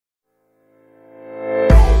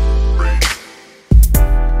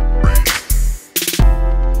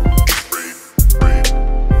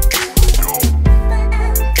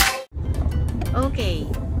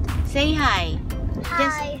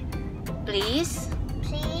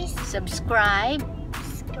please subscribe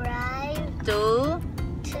to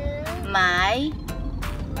my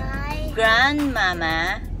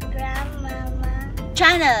grandmama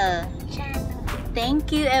channel.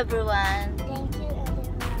 Thank you, everyone.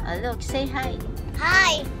 Oh, look, say hi.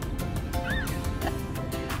 Hi.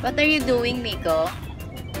 What are you doing, Miko?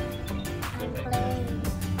 I'm playing.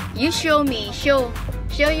 You show me. Show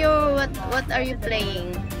your what are you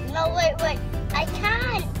playing? No, wait. I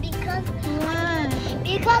can't because Why?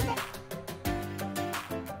 because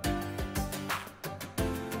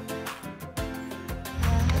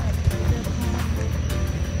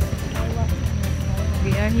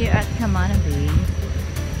We are here at Kamana Bay.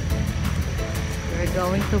 We're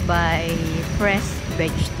going to buy fresh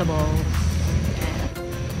vegetables.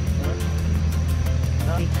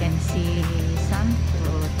 We can see some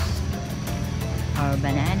fruits or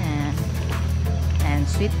banana and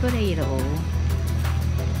sweet potato.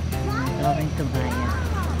 We're going to buy it.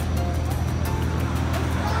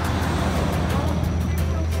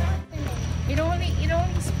 It only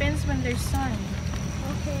spends when there's sun.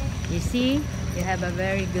 okay. You see, you have a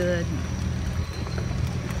very good,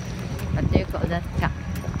 what do you call that,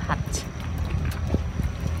 hut.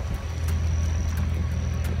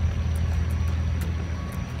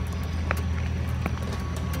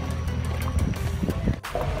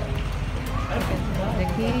 The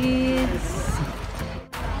kids.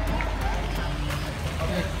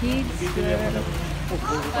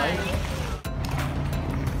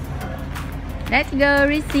 Let's go,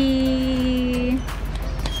 Rissy.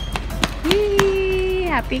 Yee!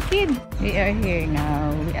 Happy kid. We are here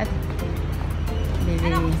now.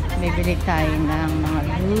 Bibili tayo ng mga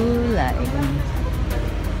gulay.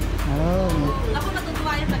 Oh. Ako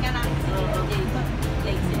matutuwa yung pagka namin si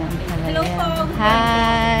Hello po.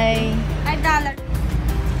 Hi. $5.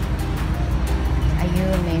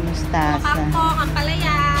 Ayun, may mustasa. Kangkong, ang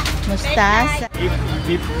palaya. Mustasa.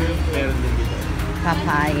 Beef meron din dito.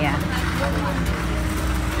 Papaya.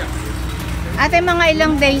 Ate, mga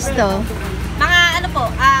ilang days to? Mga ano po,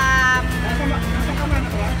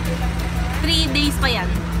 3 days pa yan.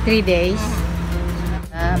 3 days?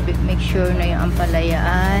 Make sure na yung ampalaya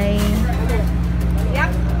ay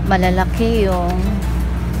malalaki yung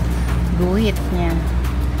guhit niya.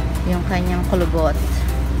 Yung kanyang kulubot.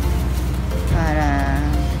 Para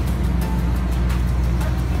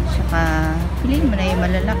saka piliin mo na yung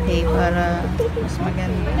malalaki para mas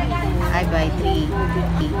maganda. I buy 3.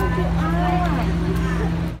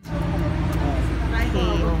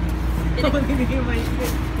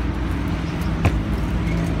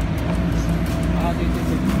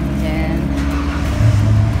 Then,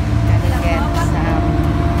 gonna get some.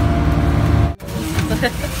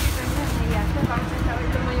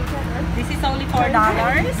 This is only $4.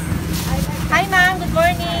 Hi ma'am, good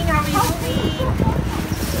morning. How are you doing?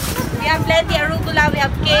 We have plenty arugula, we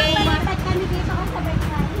have cake.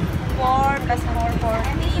 4 plus 4,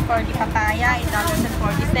 40 for the papaya,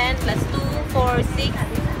 $8.40 plus 2, 4, 6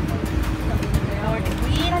 for the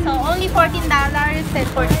green. So only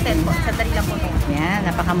 $14.40 po. Sandali lang po ito. Yan,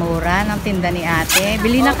 napakamura ng tinda ni ate.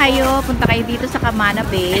 Bili na kayo, punta kayo dito sa Kamana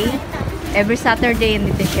Bay. Every Saturday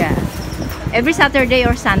dito siya. Every Saturday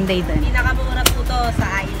or Sunday din. Pinakamura po ito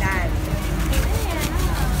sa island.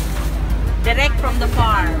 Direct from the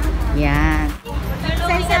farm. Yan.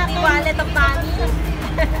 Looking at the wallet of mommy.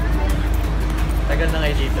 Tagal na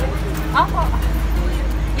kayo dito? Opo.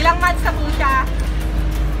 Ilang months na po siya?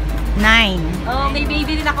 9. Oh, may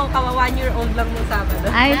baby din ako, kawa 1-year-old lang nung Sabado.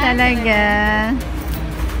 Ay, talaga.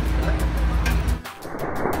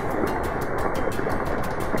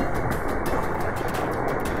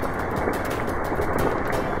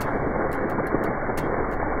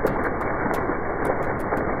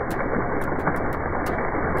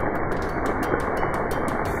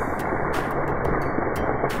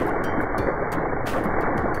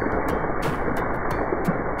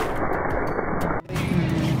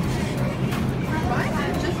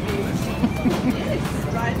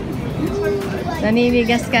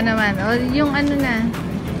 Naninigas ka naman. O, yung ano na.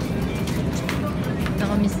 Ito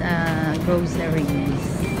kami sa groceries.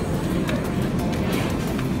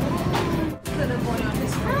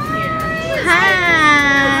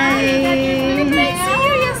 Hi!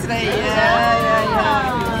 Yesterday,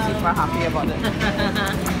 yeah. Super happy about it.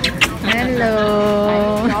 Hello!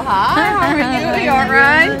 Hi, how are you? You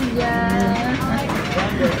alright? Yeah.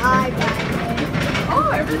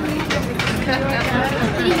 Oh, everybody's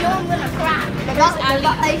You know I'm gonna cry. She doesn't have the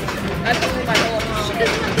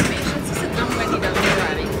patience to sit down when he does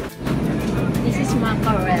crying. This is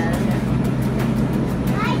mackerel.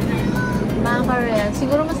 Mackerel.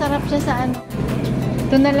 Siguro masarap siya sa ano.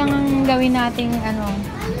 Ito na lang ang gawin nating ano.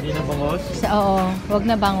 Hindi na bangos? Oo, wag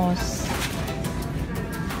na bangos.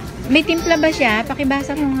 May timpla ba siya?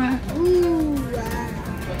 Pakibasa ko nga. Ooh.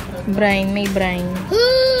 Brine, may brine.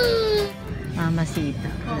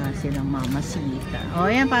 Mamasita. Wala silang mamasita.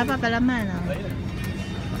 O, yan, papa, palaman. Oh.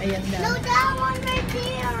 Ayan No, daw. that one right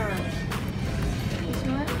there.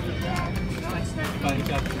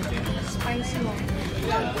 Spicy mo.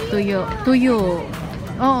 Tuyo. Tuyo.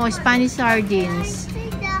 Oo, Spanish sardines.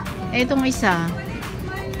 Take that one. Etong isa.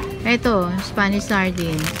 Eto, Spanish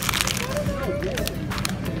sardines.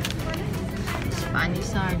 Spanish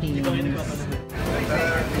sardines.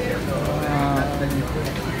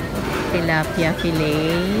 Tilapia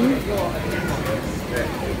fillet.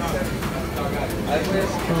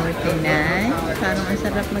 49. Parang ang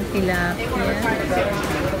sarap mag-tilapia.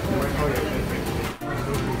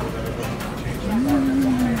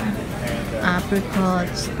 Apricot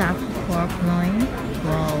stuffed pork loin.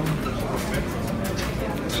 Wow.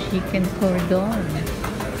 Chicken cordon.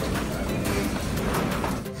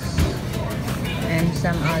 And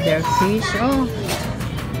some other fish. Oh,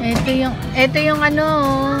 ito yung ano.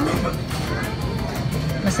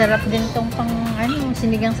 Masarap din tong pang ano,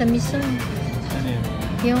 sinigang sa miso. Ano yun?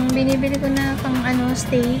 Yung binibili ko na pang ano,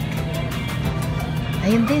 steak.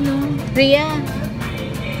 Ayun din, oh. Ria.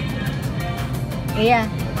 Iya.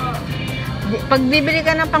 Pag bibili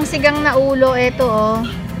ka ng pangsigang na ulo, ito, oh.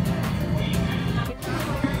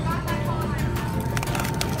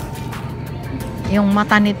 Yung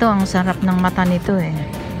mata nito, ang sarap ng mata nito, eh.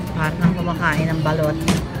 Parang kumakain ng balot.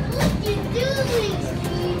 What you doing,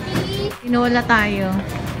 Stevie? Tinola tayo.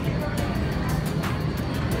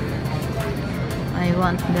 I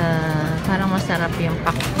want the... Parang masarap yung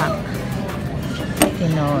pakpak.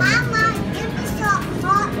 Tinola. Mama, give us a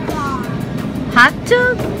hot dog. Hot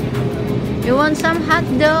dog? You want some hot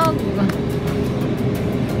dog?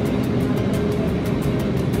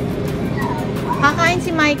 Kakain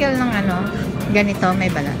si Michael ng ano? Ganito, may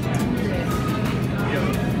balat.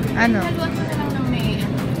 Ano? Haluan ko na lang ng may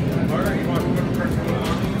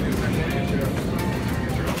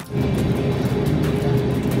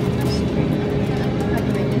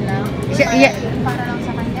Yeah. para lang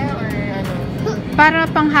sa kanya or ano? Para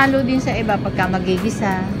panghalo din sa iba pagka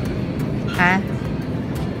magigisa. Ha?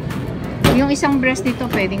 Yung isang breast dito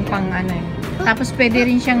pwedeng pang ano eh. Tapos pwede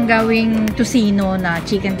rin siyang gawing tocino na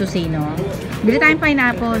chicken tocino. Bili tayong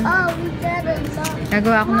pineapple. Oh, we better not.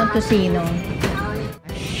 Gagawa ako ng tocino.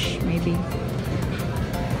 Maybe.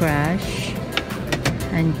 Crush.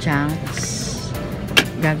 And chunks.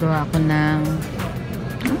 Gagawa ako ng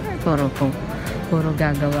puro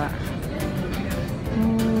gagawa.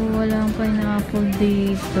 Oh, walang pineapple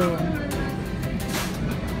dito.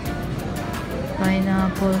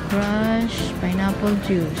 Pineapple crush, pineapple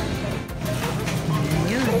juice.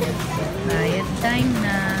 Ayun. Diet time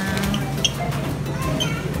na.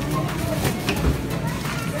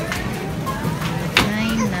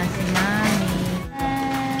 Time na si Mami.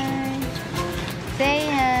 Hi. Say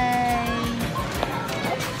hi.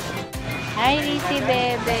 Hi, Risi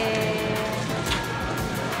bebe.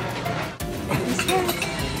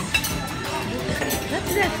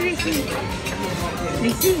 What's that, Risi?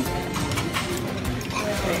 Risi?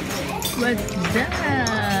 What's that?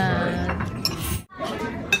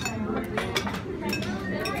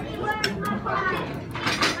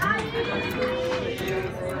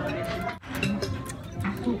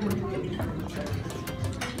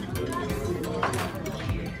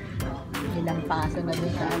 Ilang paso na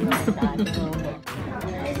dun sa ano, sa ano.